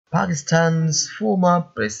Pakistan's former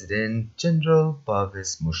President General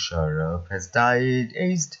Pervez Musharraf has died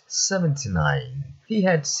aged 79. He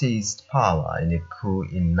had seized power in a coup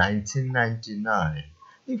in 1999.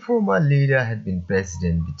 The former leader had been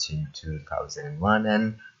president between 2001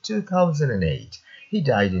 and 2008. He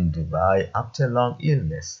died in Dubai after a long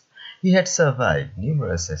illness. He had survived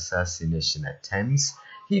numerous assassination attempts.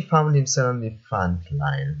 He found himself on the front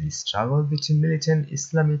line of the struggle between militant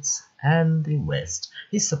Islamists and the West.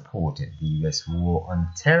 He supported the US war on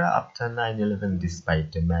terror after 9/11 despite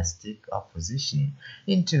domestic opposition.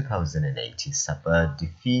 In 2008, he suffered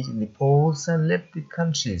defeat in the polls and left the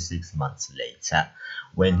country 6 months later.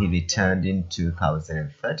 When he returned in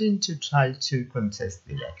 2013 to try to contest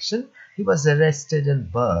the election, he was arrested and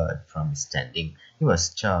barred from standing. He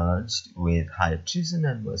was charged with high treason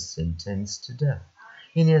and was sentenced to death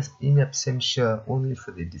in absentia, only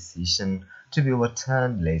for the decision to be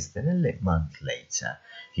overturned less than a month later.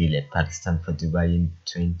 He left Pakistan for Dubai in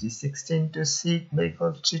 2016 to seek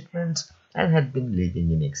medical treatment and had been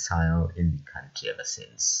living in exile in the country ever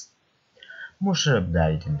since. Musharraf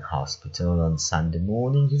died in hospital on Sunday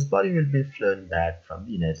morning. His body will be flown back from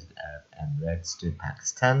the United Arab Emirates to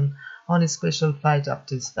Pakistan on a special flight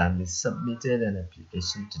after his family submitted an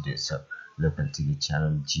application to do so. Local TV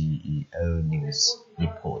channel GEO News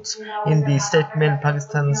reports. In the statement,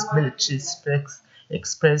 Pakistan's military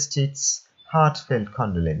expressed its heartfelt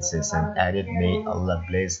condolences and added, "May Allah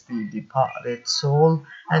bless the departed soul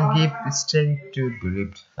and give strength to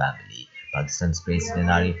bereaved family." Pakistan's President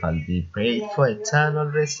Arif Alvi prayed for eternal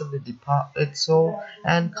rest of the departed soul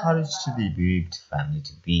and courage to the bereaved family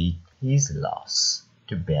to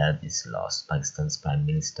bear this loss. Pakistan's Prime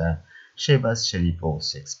Minister Shehbaz Sharif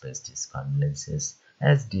also expressed his condolences,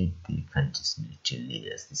 as did the country's military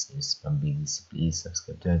leaders. This news from BBC. Please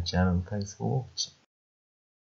subscribe to our channel. Thanks for watching.